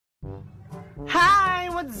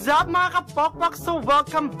Hi! What's up mga kapokpok? So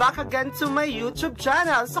welcome back again to my YouTube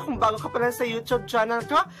channel. So kung bago ka pa lang sa YouTube channel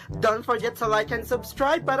ko, don't forget to like and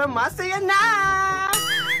subscribe para masaya na!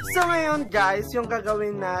 So ngayon guys, yung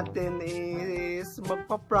gagawin natin is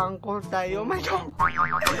magpa-prank call tayo. Oh my God!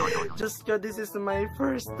 Just ko, this is my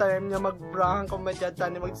first time na mag-prank. Oh my God,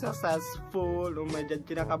 sana mag-successful. Oh my God,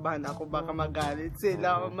 kinakabahan ako, baka magalit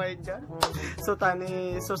sila. Oh my God. So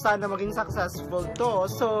sana maging successful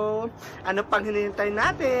to. So ano pang hinihintay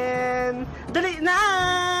natin? Dali na!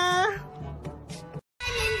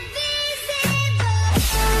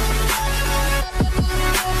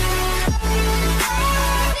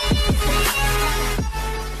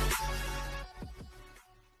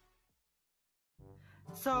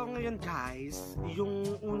 So ngayon guys, yung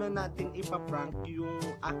una natin ipaprank yung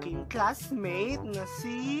aking classmate na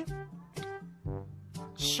si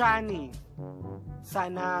Shani.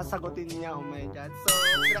 Sana sagutin niya, oh my God. So,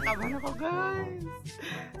 pinakabahan ako guys.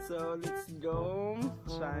 So, let's go.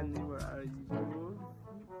 Shani, where are you?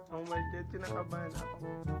 Oh my God, pinakabahan ako.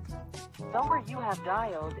 Number you have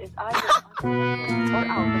dialed is either or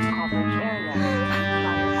out of coverage area.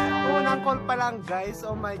 Unang call pa lang guys,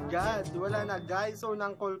 oh my God. Wala na guys,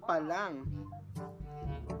 unang call pa lang.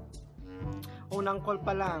 Unang call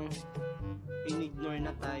pa lang. In-ignore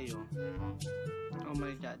na tayo. Oh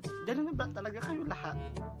my God. Dala na ba talaga kayo lahat?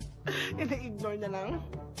 I-ignore na lang?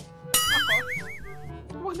 Ako?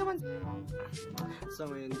 Huwag naman. So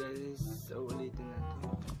ngayon guys, so ulitin natin.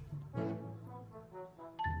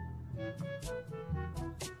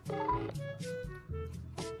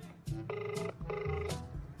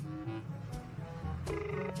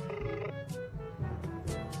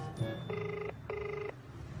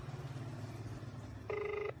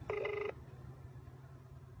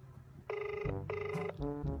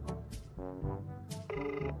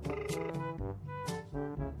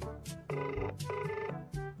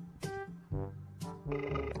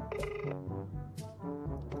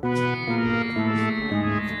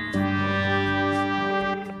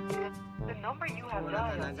 The number you have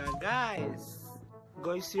dialed.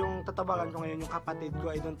 Guys, yung tatawagan ko ngayon yung kapatid ko,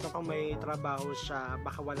 I don't know kung may trabaho siya,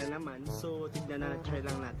 baka wala naman. So, tignan na, try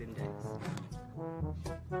lang natin guys.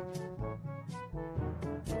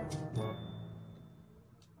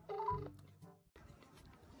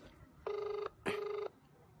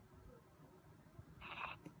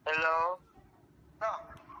 Hello? No.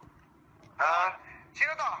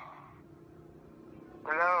 Sino to?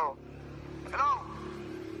 Hello? Hello?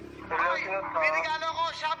 Hello, Hoy, sino to? may regalo ko,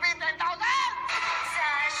 Shopee 10,000! Sa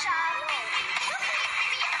Shopee.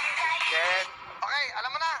 Yes. Okay, alam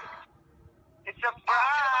mo na. It's a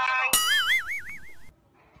prank!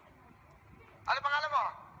 Ano pangalan mo?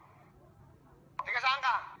 Tiga saan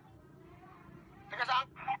ka? Tiga saan?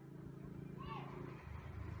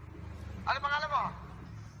 Ano pangalan mo?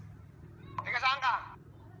 Tiga saan ka?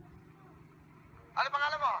 Ano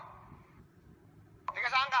pangalan mo? Tiga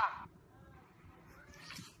saan ka?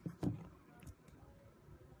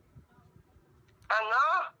 Ano?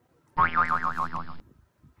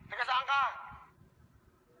 Tiga saan ka?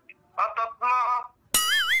 Otot mo!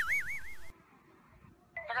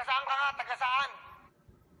 Taga saan ka nga? Taga saan?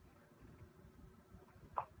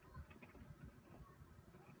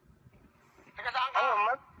 Taga saan ka? Ano,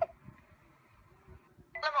 mas?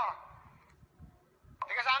 Alam mo?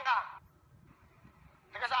 Taga saan ka?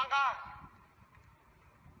 Taga saan ka?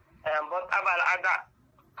 Ayan, bot, abal, aga.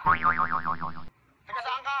 Taga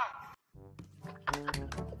saan ka?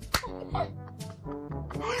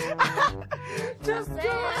 Just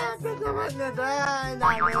do naman na dahil.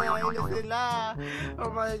 Nanay na sila.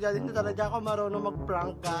 Oh my God, hindi talaga ako marunong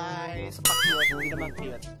mag-prank guys. Pa-cute, hindi naman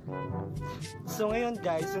cute. So ngayon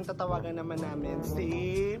guys, yung tatawagan naman namin si...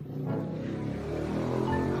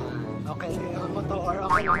 Okay, motor.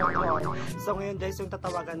 So ngayon guys, yung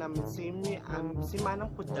tatawagan namin si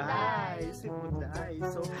Manang Puday. Si Puday.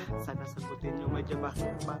 So sana sagutin nyo. Medyo baka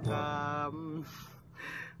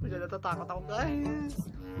medyo natatakot ako guys.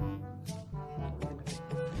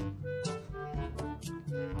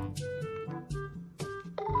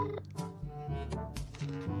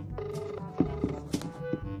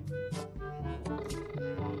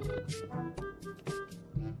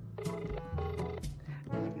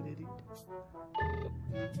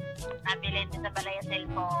 Nabilin sa balay ang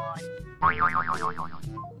cellphone.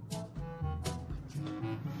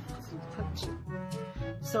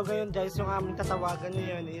 So ngayon guys, yung aming tatawagan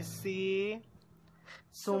ngayon is si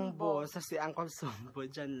Sumbo. Sa si Uncle Sumbo.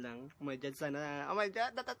 Dyan lang. Oh my God, sana. Oh my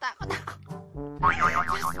God, natatakot ako.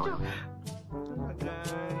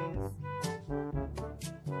 Guys.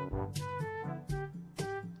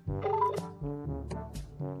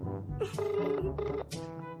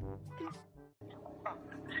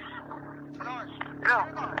 Hello?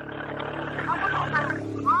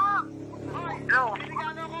 Hello?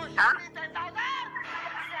 Ha?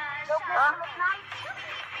 Ha?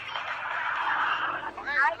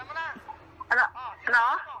 Okay, alam mo na. Ano? Ano?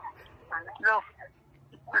 Hello?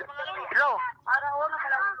 Hello?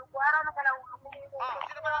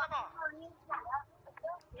 Sino pangalan mo?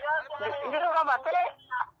 Hindi ko ka ba? Tele?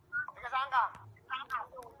 Taga saan ka?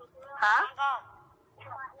 Ha? Saan ka?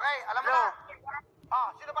 Okay, alam mo na.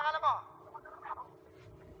 Sino pangalan mo?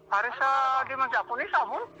 Para sa di man siya pulis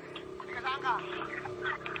ako. Taga saan ka?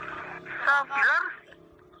 Sa pilar?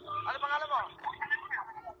 Ano pangalan mo?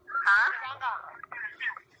 Ha? Taga saan ka?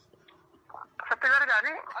 Sa pilar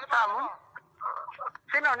gani? Ano Sa pangalan amon? mo?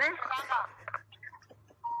 Sino ni? Taga saan ka?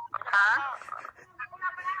 Ha?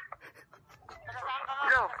 Taga saan ka nga?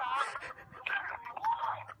 Hello? Taga saan?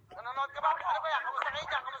 Nanonood ka ba? Ano ba yan? Kamusta kayo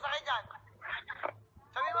dyan? Kamusta kayo dyan?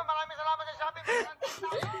 Sabi mo, maraming salamat sa Shopee.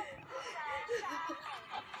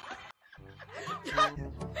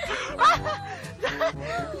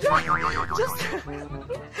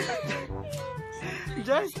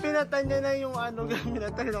 Just pinatay niya na yung ano,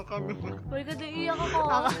 pinatay ng kami. Uy, kada iyak ako.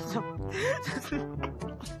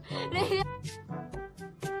 Naiyak.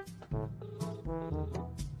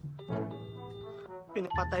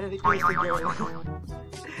 Pinapatay na ni Christy girl.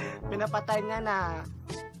 Pinapatay niya na.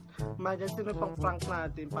 Imagine sino pang prank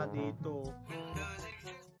natin pa dito.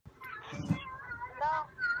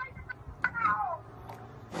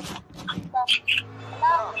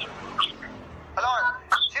 Hello?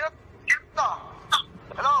 Sino to?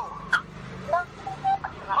 Hello?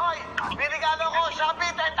 Hoy! Binigalo ko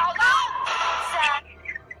Shopee 10,000!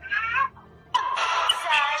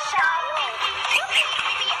 Sa Shopee.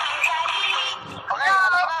 Ang galing. Okay, alam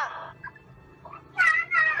mo na.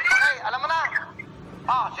 Okay, alam mo na.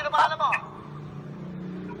 Sino pangalan mo?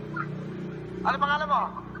 Ano pangalan mo?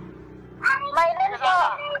 Maylin Taga po. saan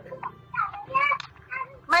ka?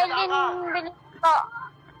 Maylin bilis po.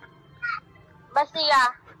 Basiya.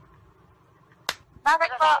 Bakit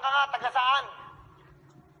Taga po? saan ka nga? Taga saan?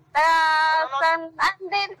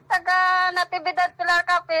 Andin, taga Natividad Pilar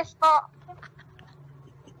Capes po.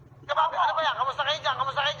 Kapapi, ano ba yan? Kamusta kayo dyan?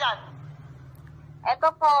 Kamusta kayo dyan? Ito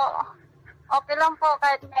po. Okay lang po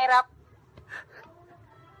kahit mahirap.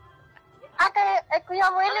 Ate, Kuya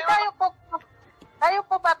Willie, tayo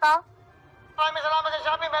po ba to? Maraming salamat sa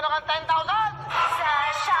Shopee. Meron kang 10,000! Sa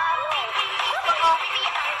Shopee. Ang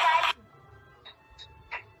galing.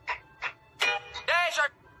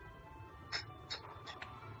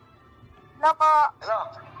 Hello po. Hello?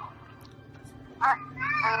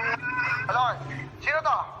 Hello? Sino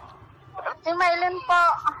to? Si Maylin po.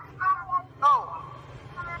 No.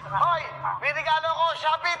 Hoy! Binigalo ko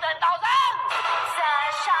Shopee 10,000! Sa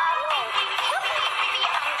Shopee.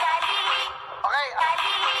 Ang galing. Okay,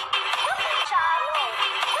 Galing. Shopee. Shopee.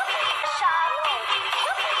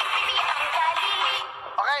 Ang galing.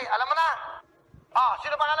 okay, alam mo na.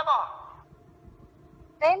 Sino pangalan mo?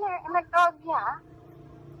 Nag-tawag niya.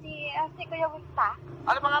 Si Kuya Wista.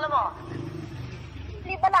 Ano pangalan mo?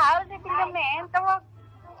 Di ba lang? Di Benjamin. Tawag.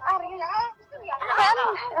 Ari.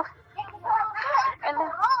 Ano?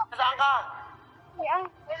 Taga saan ka?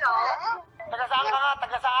 Hello? Taga saan ka nga?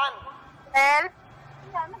 Taga saan? Help?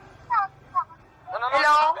 Nanonood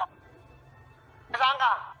Hello? ka? Taga saan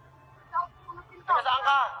ka? Taga saan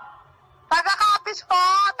ka? Taga Capes po.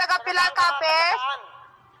 Taga Pilar Taga Capes. saan?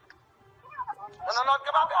 Nanonood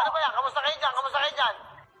ka ba? Ano ba yan? Kamusta kayo dyan? Kamusta kayo dyan?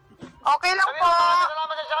 Okay lang Sabi po. mo, maraming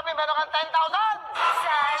salamat sa Shopee. Meron kang 10,000!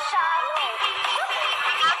 Sa Shopee.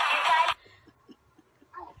 Ang galing.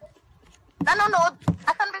 Nanonood?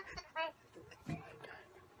 Asan ba si TV?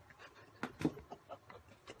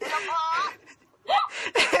 Hello po?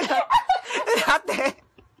 Ate!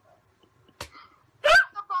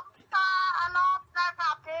 Ito po sa sa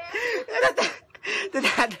Capes.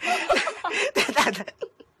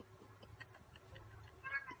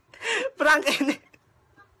 Prank ini.